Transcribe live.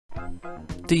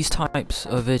These types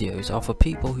of videos are for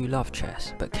people who love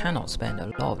chess but cannot spend a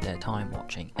lot of their time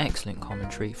watching excellent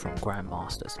commentary from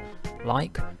grandmasters,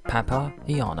 like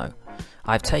Papaioannou.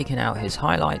 I've taken out his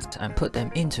highlights and put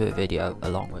them into a video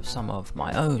along with some of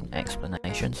my own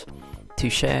explanations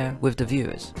to share with the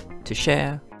viewers, to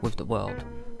share with the world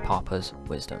Papa's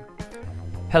wisdom.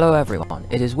 Hello everyone,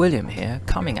 it is William here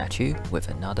coming at you with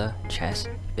another chess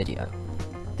video.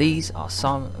 These are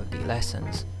some of the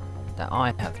lessons that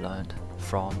I have learned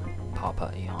from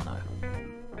Papaioannou.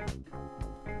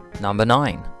 Number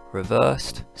 9.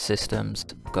 Reversed systems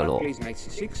galore. White plays knight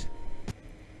c6.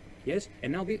 Yes,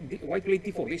 and now white played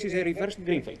d4. This is a reversed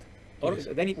Grunfeld. Or yes.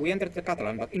 Then we entered the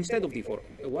Catalan, but instead of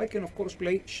d4, white can of course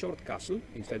play short castle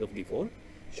instead of d4.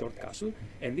 Short castle,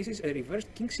 and this is a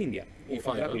reversed King's India. E5,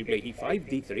 black will play e5,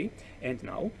 d3, and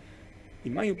now,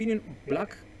 in my opinion,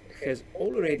 black has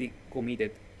already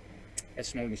committed a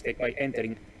small mistake by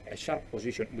entering a sharp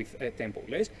position with a tempo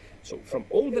less. So from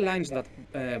all the lines that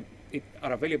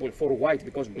are available for white,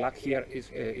 because black here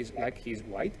is like he's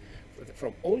white,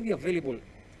 from all the available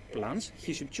plans,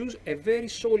 he should choose a very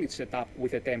solid setup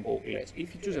with a tempo less.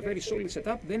 If you choose a very solid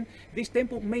setup, then this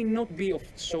tempo may not be of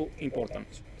such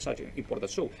importance.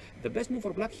 So the best move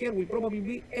for black here will probably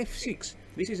be f6.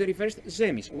 This is a reversed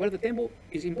Saemisch, where the tempo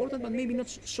is important, but maybe not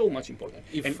so much important.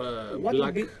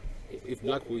 If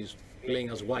black, who is playing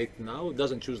as white now,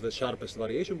 doesn't choose the sharpest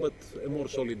variation, but a more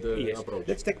solid approach.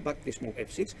 Let's take back this move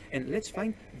f6, and let's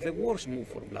find the worst move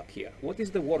for black here. What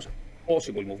is the worst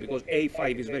possible move? Because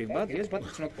a5 is very bad, yes, but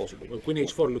it's not possible. Well, queen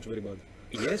h4 looks very bad.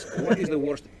 Yes, what is the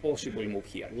worst possible move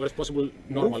here? Worst possible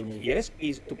normal move? Yes,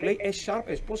 is to play as sharp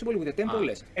as possible with a tempo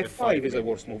less. F5 is the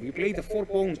worst move. You play the 4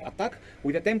 pawns attack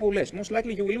with a tempo less. Most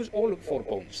likely you will lose all 4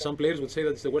 pawns. Some players would say that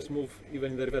it's the worst move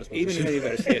even in the reverse position. Even in the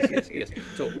reverse, yes.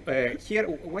 So here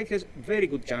white has very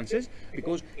good chances,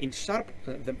 because in sharp,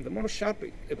 the more sharp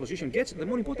a position gets, the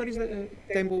more important is the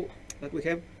tempo that we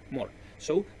have more.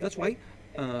 So that's why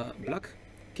black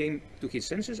came to his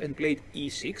senses and played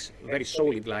e6, very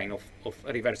solid line of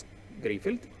reverse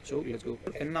Grunfeld. So let's go.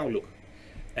 And now look,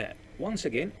 once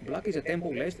again, black is a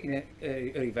tempo less in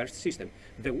a reversed system.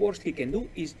 The worst he can do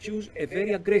is choose a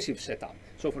very aggressive setup.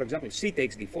 So for example, c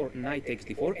takes d4, knight takes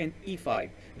d4, and e5.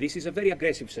 This is a very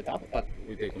aggressive setup, but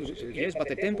yes, but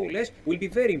the tempo less will be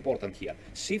very important here.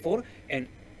 c4 and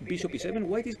bishop e7,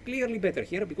 white is clearly better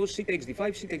here, because c takes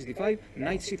d5,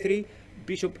 knight c3,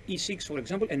 bishop e6 for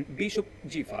example, and bishop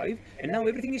g5, and now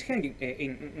everything is hanging.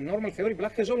 In normal theory,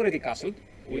 black has already castled,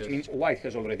 which means white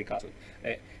has already castled.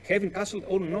 Having castled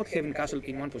or not having castled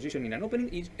in one position in an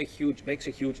opening makes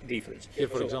a huge difference. Here,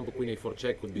 for example, queen a4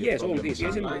 check would be yes, all this.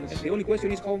 Yes, the only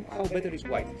question is how better is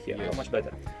white here, how much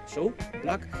better. So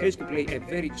black has to play a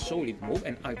very solid move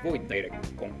and avoid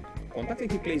direct contact,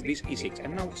 and he plays this e6,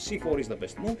 and now c4 is the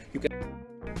best move. You can.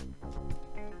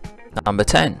 Number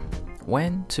 10.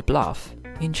 When to bluff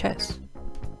in chess.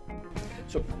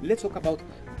 So let's talk about.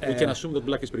 We can assume that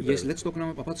black is prepared. Yes, let's talk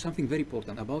now about something very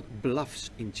important, about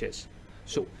bluffs in chess.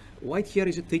 So white here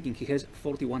is thinking he has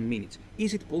 41 minutes.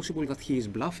 Is it possible that he is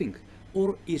bluffing,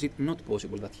 or is it not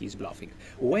possible that he is bluffing?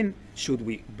 When should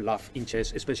we bluff in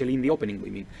chess, especially in the opening, we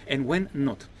mean, and when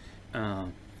not?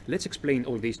 Let's explain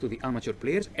all this to the amateur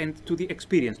players and to the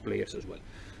experienced players as well.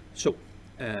 So,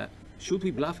 should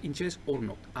we bluff in chess or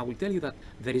not? I will tell you that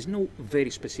there is no very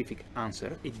specific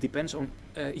answer. It depends on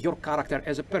your character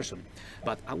as a person.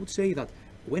 But I would say that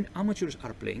when amateurs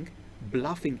are playing,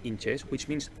 bluffing in chess, which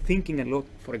means thinking a lot,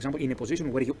 for example, in a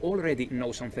position where you already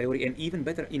know some theory, and even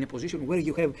better in a position where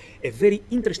you have a very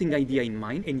interesting idea in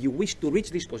mind and you wish to reach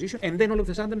this position, and then all of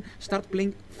a sudden start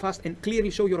playing fast and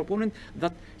clearly show your opponent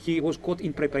that he was caught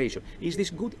in preparation. Is this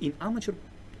good in amateur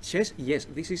chess? Yes,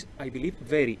 this is, I believe,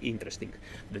 very interesting.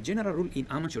 The general rule in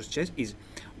amateur chess is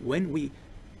when we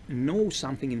know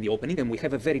something in the opening and we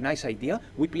have a very nice idea,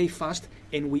 we play fast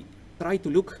and we try to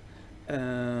look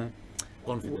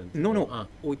confident.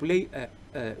 We play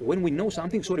when we know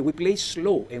something. Sorry, we play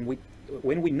slow, and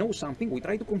when we know something, we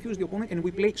try to confuse the opponent, and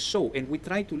we play so, and we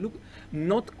try to look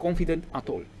not confident at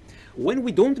all. When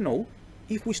we don't know,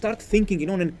 if we start thinking,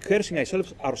 and cursing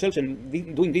ourselves and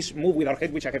doing this move with our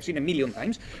head, which I have seen a million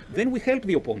times, then we help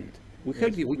the opponent. We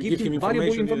help you. We give him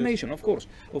valuable information. Yes.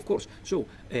 Of course. So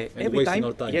every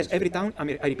time, every time. I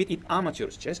mean, I repeat, in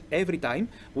amateurs chess, every time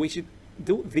we should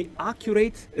do the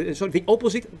the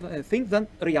opposite thing than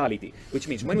reality. Which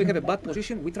means when we have a bad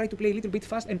position, we try to play a little bit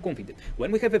fast and confident.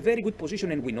 When we have a very good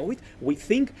position and we know it, we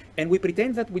think and we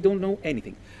pretend that we don't know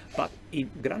anything. But in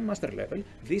grandmaster level,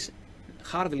 this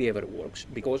hardly ever works,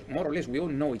 because more or less we all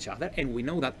know each other, and we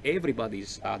know that everybody is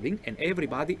studying, and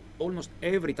everybody almost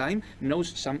every time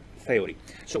knows some theory.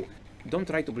 So don't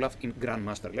try to bluff in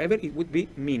grandmaster level. It would be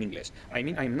meaningless. I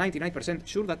mean, I'm 99%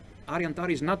 sure that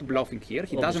Ariantar is not bluffing here.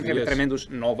 He doesn't have a tremendous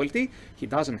novelty. He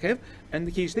doesn't have, and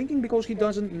he's thinking because he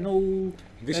doesn't know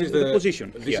the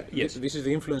position. This is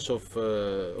the influence of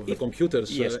the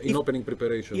computers in opening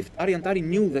preparation. If Ariantari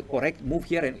knew the correct move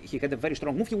here and he had a very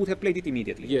strong move, he would have played it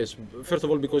immediately. Yes, first of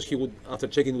all, because he would, after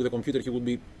checking with the computer, he would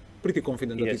be pretty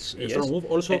confident that it's a strong move.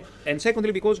 Also, and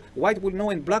secondly, because White would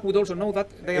know and Black would also know that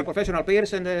they are professional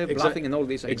players and bluffing and all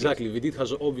this. Exactly. Vidit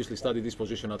has obviously studied this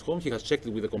position at home. He has checked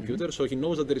it with the computer, so he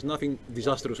knows that there is nothing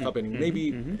disastrous happening. Maybe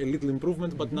a little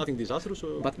improvement, but nothing disastrous.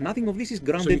 So but nothing of this is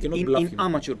grounded in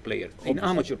amateur player. In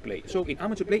amateur play. So in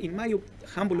amateur play, in my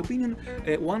humble opinion,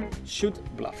 one should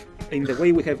bluff in the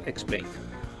way we have explained.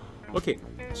 Okay.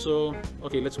 So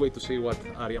let's wait to see what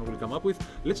Arian will come up with.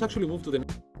 Let's actually move to the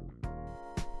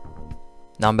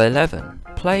Number 11.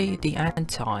 Play the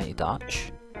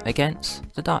anti-Dutch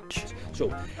against the Dutch.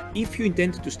 So, if you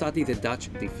intend to study the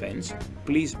Dutch defense,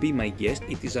 please be my guest.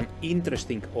 It is an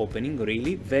interesting opening,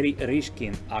 really, very risky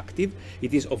and active.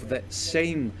 It is of the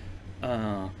same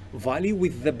value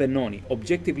with the Benoni,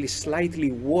 objectively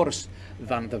slightly worse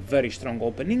than the very strong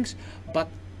openings, but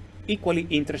equally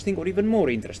interesting or even more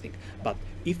interesting. But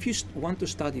if you want to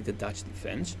study the Dutch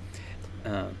defense,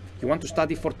 you want to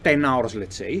study for 10 hours,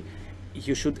 let's say,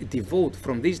 you should devote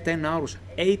from these 10 hours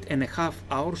 8.5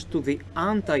 hours to the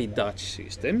anti-Dutch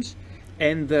systems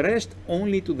and the rest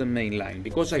only to the main line,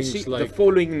 because I see the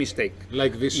following mistake.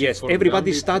 Like this? Yes,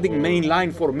 everybody's studying main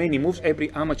line for many moves,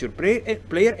 every amateur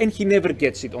player, and he never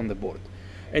gets it on the board.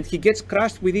 And he gets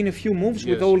crushed within a few moves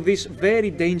with all these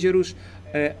very dangerous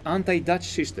anti-Dutch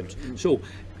systems. So,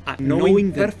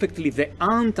 knowing perfectly the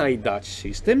anti-Dutch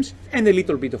systems and a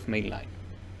little bit of main line,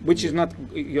 which is not,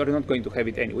 you're not going to have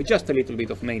it anyway, just a little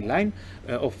bit of main line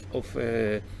of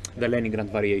the Leningrad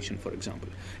variation, for example.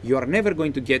 You are never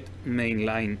going to get main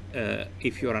line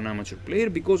if you're an amateur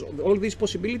player, because all these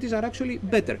possibilities are actually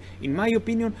better. In my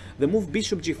opinion, the move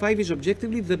bishop g5 is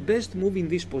objectively the best move in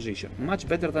this position, much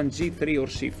better than g3 or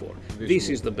c4. This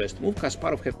is the best move.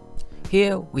 Kasparov have...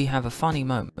 Here we have a funny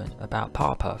moment about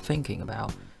Papa thinking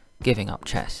about giving up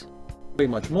chess. Very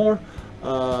much more.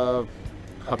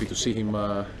 Happy to see him.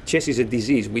 Chess is a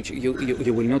disease which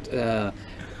you will not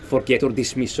forget or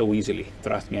dismiss so easily.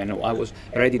 Trust me, I know. I was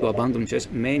ready to abandon chess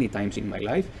many times in my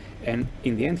life, and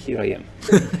in the end, here I am.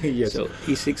 Yes. So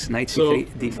e6, knight c3,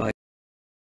 d5.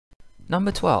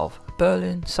 Number 12.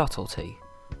 Berlin Subtlety.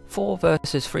 4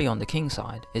 versus 3 on the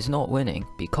kingside is not winning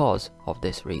because of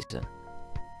this reason.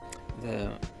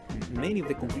 Many of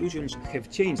the conclusions have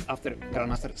changed after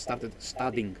Grandmaster started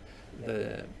studying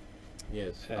the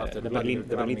after the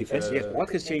Berlin defense. Yes, what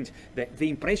has changed? The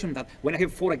impression that when I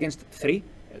have 4 against 3,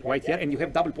 right here, and you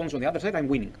have double pawns on the other side, I'm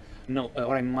winning. No,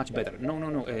 or I'm much better.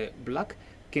 No. Black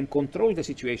can control the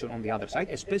situation on the other side,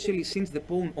 especially since the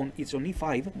pawn is on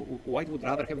e5. White would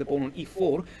rather have the pawn on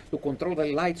e4 to control the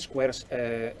light squares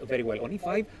very well. On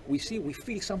e5, we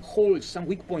feel some holes, some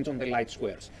weak points on the light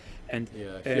squares. And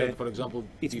here, for example,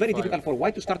 it's very difficult for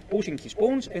White to start pushing his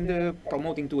pawns and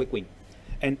promoting to a queen.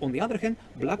 And on the other hand,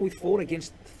 Black with 4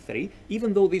 against 3,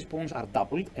 even though these pawns are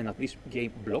doubled and at this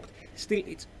game blocked, still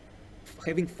it's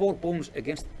having 4 pawns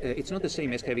against, it's not the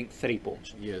same as having 3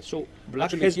 pawns. Yes. So Black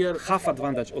has here, half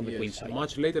advantage on the queen side.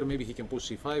 Much later, maybe he can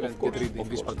push c5 and get rid of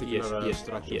this particular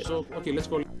structure. Yes. So, okay, let's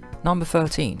go. Number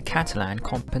 13. Catalan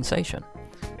compensation.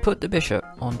 Put the bishop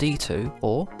on d2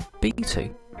 or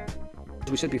b2.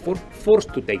 As we said before,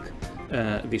 forced to take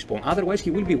this pawn. Otherwise,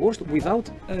 he will be worst without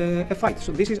a fight.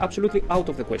 So this is absolutely out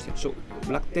of the question. So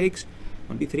Black takes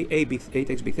on b3, a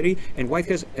takes b3, and White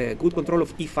has good control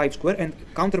of e5 square and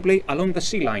counterplay along the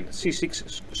c line.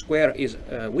 c6 square is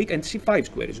weak and c5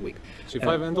 square is weak.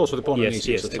 c5 and also the pawn on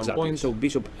e6 at some point. So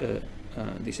bishop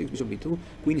d6, bishop b2,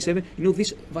 queen e7. You know,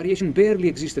 this variation barely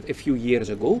existed a few years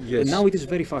ago, and now it is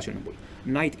very fashionable.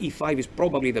 Knight e5 is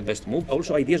probably the best move.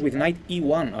 Also, ideas with knight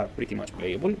e1 are pretty much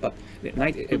playable, but the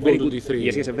knight a very good d3.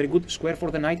 Yes, a very good square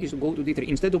for the knight is to go to d3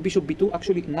 instead of bishop b2.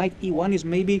 Actually, knight e1 is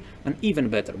maybe an even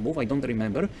better move. I don't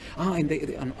remember. And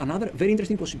another very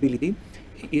interesting possibility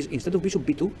is instead of bishop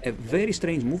b2, a very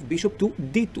strange move, bishop to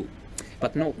d2.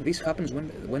 But no, this happens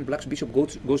when Black's bishop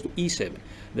goes to e7.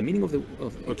 The meaning of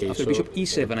after bishop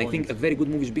e7, I think a very good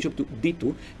move is bishop to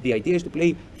d2. The idea is to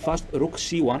play fast rook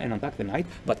c1 and attack the knight.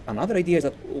 But another idea is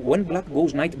that when Black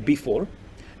goes knight b4,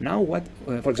 now what?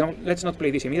 For example, let's not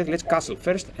play this immediately. Let's castle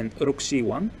first and rook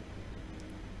c1.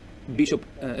 Bishop,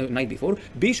 knight b4,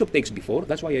 bishop takes b4,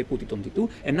 that's why I put it on d2,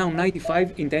 and now knight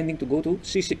e5 intending to go to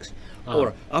c6.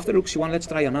 Or after rook c1, let's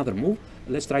try another move,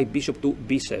 let's try bishop to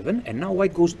b7, and now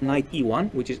White goes knight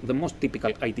e1, which is the most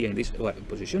typical idea in this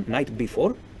position, knight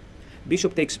b4,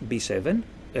 bishop takes b7,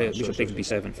 bishop takes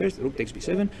b7 first, rook takes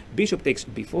b7, bishop takes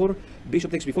b4,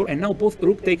 bishop takes b4, and now both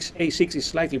rook takes a6 is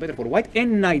slightly better for white,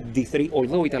 and knight d3,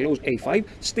 although it allows a5,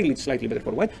 still it's slightly better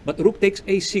for white, but rook takes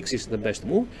a6 is the best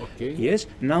move. Okay. Yes,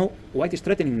 now white is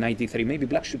threatening knight d3, maybe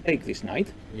black should take this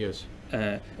knight. Yes.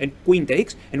 And queen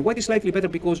takes, and white is slightly better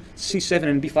because c7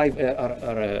 and b5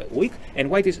 are weak, and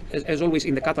white is, as always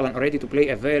in the Catalan, ready to play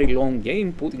a very long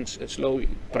game, putting slow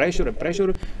pressure and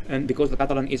pressure, and because the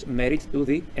Catalan is married to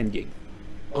the endgame.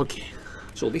 Okay.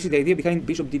 So this is the idea behind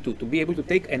bishop d2, to be able to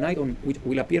take a knight on which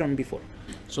will appear on b4.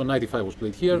 So knight e5 was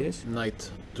played here, Yes. knight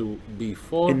to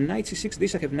b4. And knight c6,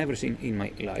 this I have never seen in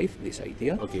my life, this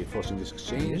idea. Okay, forcing this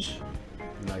exchange.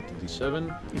 Knight to d7.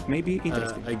 It may be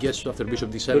interesting. I guess after bishop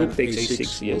d7, Rook takes a6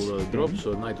 a6, yes. will drop,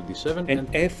 so knight to d7. And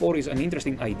f4 is an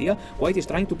interesting idea. White is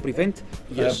trying to prevent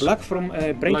Yes. black from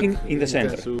breaking black in the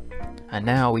center. to- And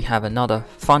now we have another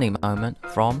funny moment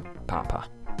from Papa.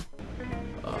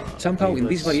 Somehow in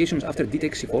these let's- variations after d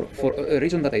takes c4, for a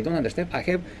reason that I don't understand, I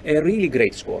have a really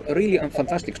great score, a really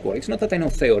fantastic score. It's not that I know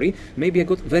theory, maybe I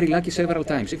got very lucky several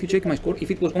times. If you check my score,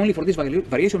 if it was only for this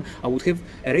variation, I would have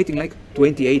a rating like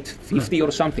 28, 50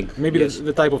 or something. Maybe Yes.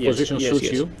 the type of Yes, position yes, suits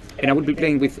yes. you. And I would be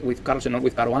playing with Carlsen or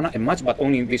with Caruana a match, but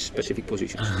only in this specific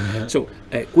position. So,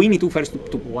 queen e2 first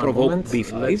to One provoke moment,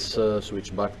 b5. let's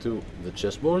switch back to the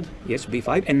chessboard. Yes,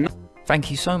 b5, and now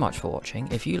Thank you so much for watching.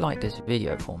 If you like this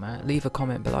video format, leave a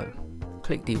comment below.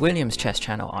 Click the Williams Chess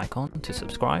channel icon to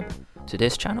subscribe to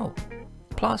this channel.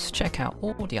 Plus, check out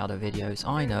all the other videos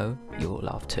I know you'll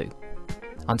love too.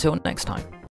 Until next time.